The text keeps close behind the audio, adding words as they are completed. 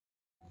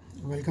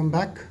Welcome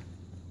back.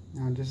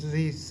 This is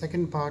the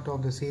second part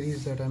of the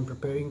series that I'm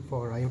preparing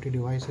for IoT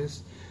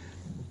devices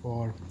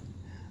for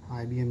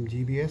IBM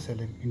GBS,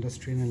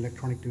 Industrial and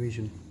Electronic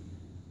Division.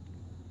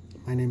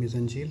 My name is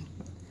Anjil.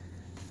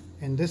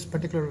 In this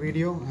particular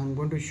video, I'm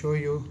going to show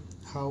you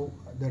how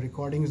the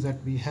recordings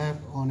that we have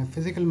on a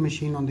physical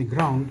machine on the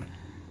ground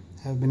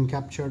have been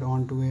captured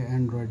onto an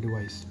Android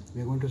device.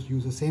 We're going to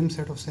use the same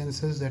set of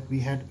sensors that we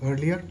had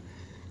earlier,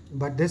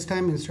 but this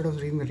time instead of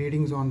reading the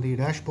readings on the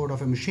dashboard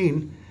of a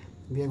machine,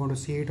 we are going to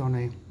see it on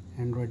an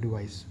Android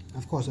device.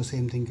 Of course, the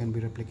same thing can be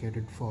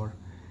replicated for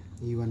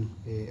even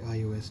a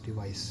iOS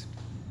device.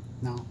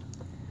 Now,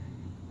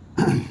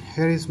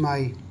 here is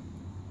my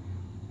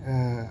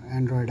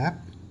Android app.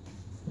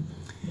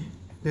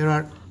 There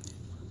are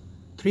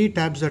three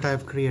tabs that I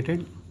have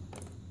created.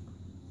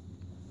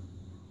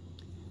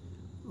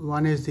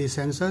 One is the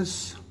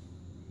sensors,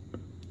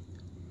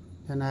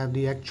 then I have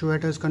the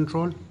actuators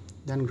control,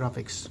 then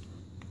graphics.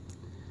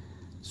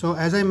 So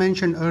as I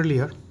mentioned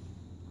earlier,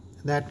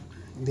 that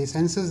the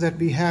sensors that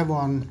we have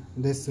on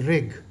this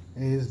rig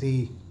is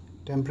the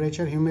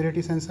temperature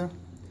humidity sensor.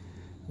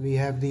 We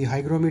have the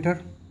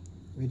hygrometer,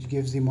 which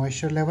gives the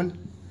moisture level.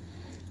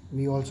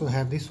 We also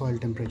have the soil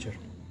temperature.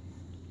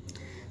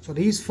 So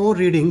these four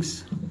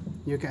readings,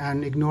 you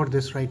can ignore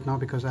this right now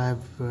because I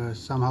have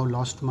somehow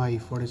lost my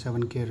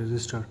 47K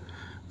resistor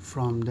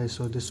from this,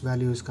 so this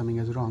value is coming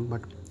as wrong,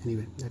 but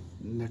anyway,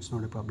 that's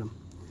not a problem.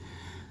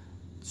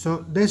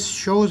 So this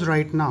shows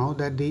right now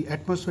that the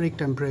atmospheric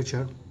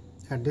temperature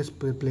at this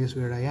place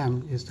where I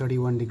am is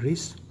 31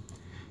 degrees.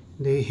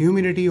 The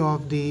humidity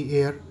of the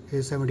air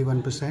is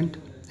 71%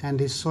 and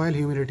the soil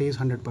humidity is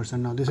 100%.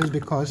 Now this is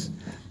because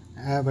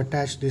I have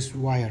attached this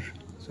wire.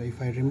 So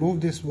if I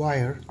remove this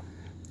wire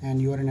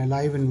and you are in a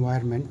live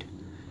environment,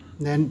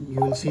 then you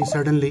will see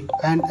suddenly,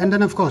 and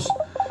then of course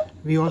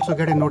we also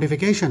get a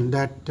notification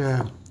that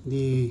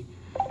the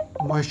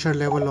moisture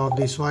level of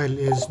the soil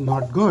is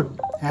not good,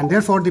 and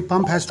therefore the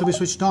pump has to be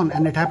switched on,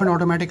 and it happened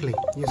automatically.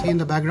 You see in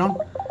the background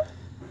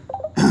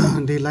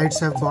the lights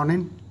have gone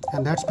in,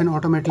 and that's been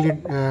automatically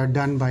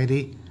done by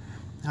the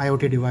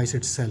IoT device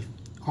itself.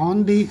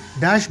 On the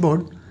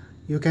dashboard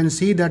you can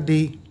see that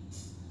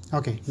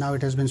now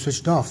it has been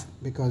switched off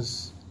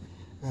because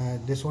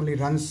this only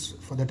runs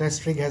for the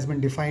test rig has been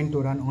defined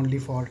to run only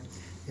for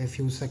a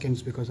few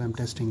seconds because I'm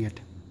testing it.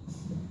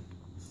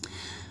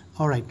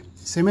 Alright,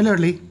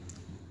 similarly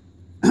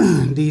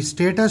the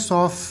status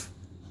of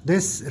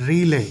this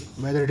relay,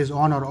 whether it is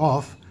on or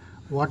off,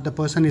 what the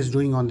person is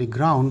doing on the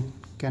ground,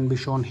 can be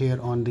shown here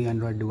on the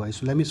Android device.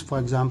 So let me, for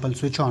example,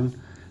 switch on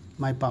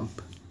my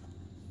pump.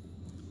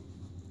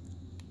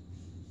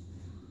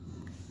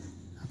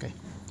 Okay,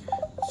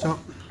 so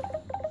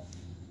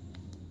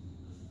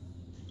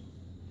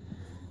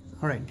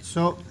alright,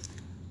 so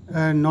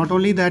not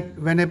only that,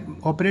 when an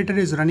operator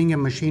is running a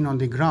machine on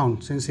the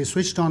ground, since he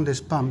switched on this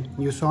pump,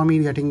 you saw me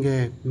getting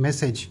a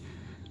message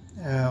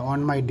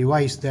on my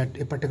device that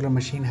a particular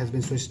machine has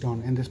been switched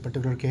on, in this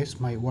particular case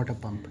my water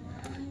pump.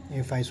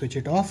 If I switch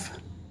it off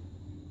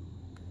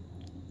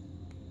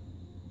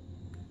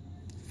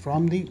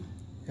from the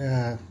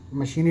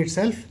machine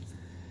itself,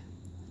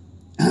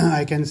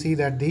 I can see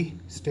that the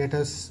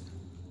status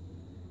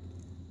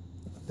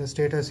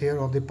here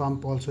of the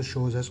pump also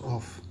shows as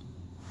off.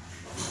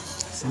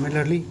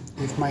 Similarly,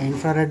 if my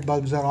infrared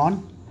bulbs are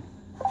on,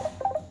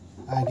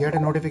 I get a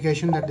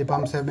notification that the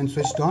pumps have been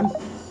switched on,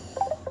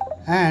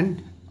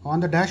 and on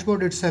the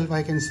dashboard itself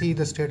I can see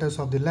the status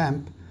of the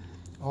lamp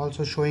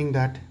also showing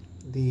that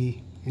the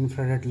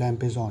infrared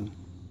lamp is on.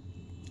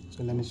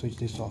 So let me switch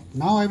this off.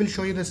 Now I will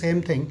show you the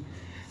same thing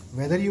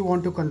whether you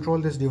want to control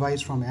this device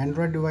from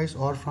Android device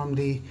or from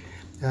the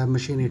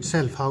machine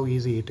itself, how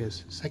easy it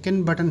is.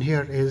 Second button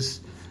here is,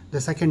 the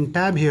second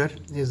tab here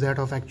is that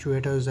of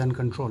actuators and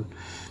control,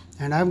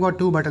 and I've got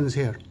two buttons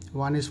here.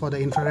 One is for the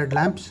infrared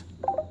lamps.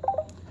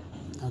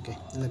 Okay,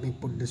 let me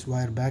put this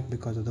wire back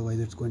because otherwise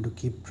it's going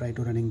to try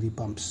to running the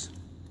pumps.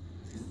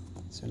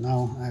 So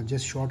now I've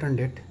just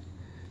shortened it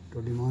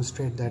to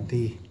demonstrate that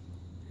the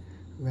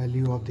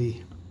value of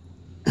the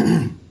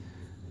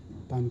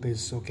pump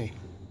is okay.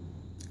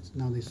 So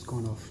now this is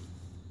gone off.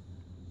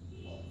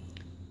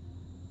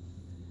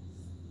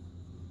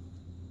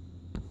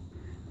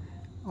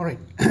 Alright,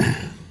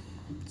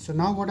 so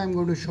now what I'm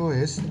going to show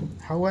is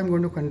how I'm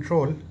going to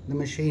control the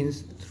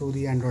machines through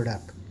the Android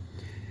app.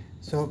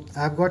 So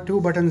I've got two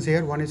buttons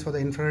here, one is for the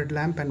infrared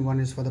lamp and one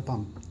is for the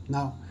pump.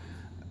 Now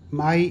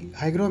my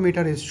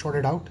hygrometer is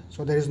shorted out,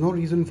 so there is no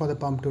reason for the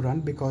pump to run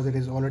because it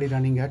is already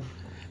running at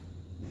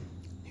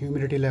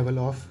humidity level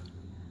of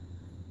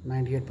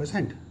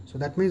 98%. So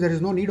that means there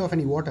is no need of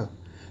any water.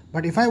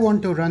 But if I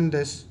want to run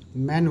this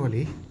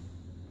manually,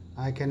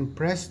 I can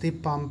press the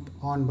pump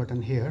on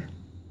button here,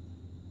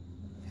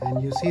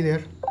 and you see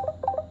there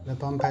the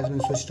pump has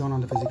been switched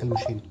on the physical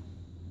machine.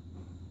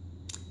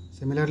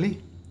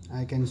 Similarly,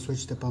 I can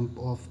switch the pump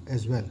off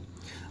as well.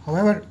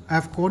 However,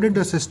 I've coded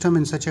the system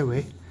in such a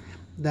way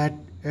that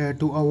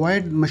to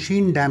avoid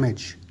machine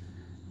damage,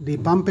 the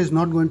pump is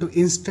not going to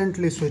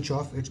instantly switch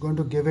off. It's going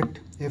to give it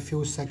a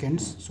few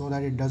seconds so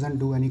that it doesn't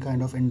do any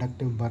kind of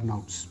inductive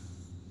burnouts.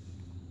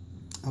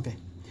 Okay.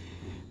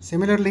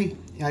 Similarly,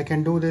 I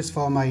can do this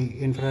for my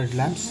infrared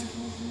lamps.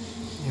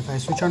 If I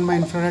switch on my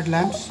infrared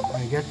lamps,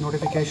 I get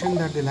notification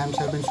that the lamps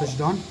have been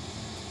switched on,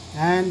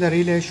 and the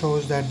relay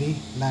shows that the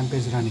lamp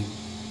is running.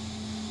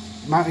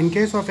 Now, in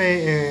case of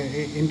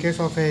a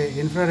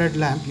infrared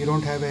lamp, you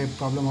don't have a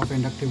problem of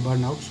inductive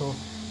burnout, so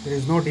there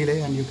is no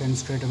delay and you can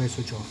straight away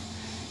switch off.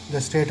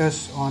 The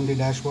status on the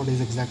dashboard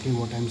is exactly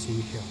what I'm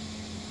seeing here.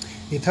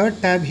 The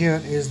third tab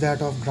here is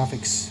that of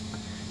graphics.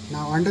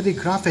 Now, under the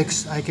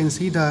graphics, I can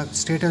see the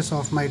status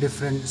of my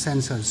different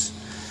sensors,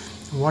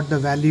 what the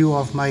value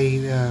of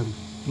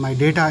my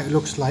data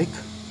looks like.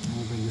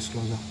 I'll bring this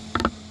closer,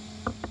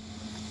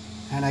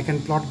 and I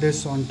can plot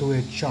this onto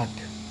a chart.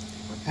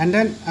 And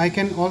then I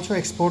can also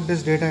export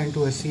this data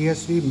into a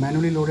CSV,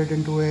 manually loaded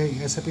into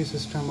a SAP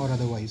system or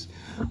otherwise,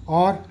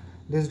 or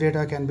this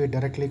data can be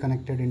directly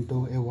connected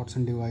into a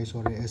Watson device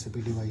or a SAP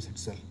device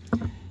itself.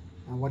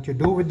 Now, what you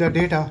do with the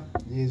data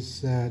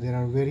is there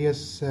are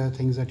various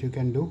things that you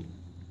can do,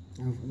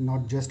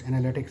 not just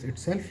analytics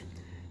itself.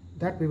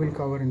 That we will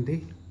cover in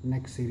the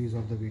next series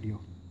of the video.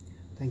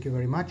 Thank you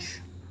very much.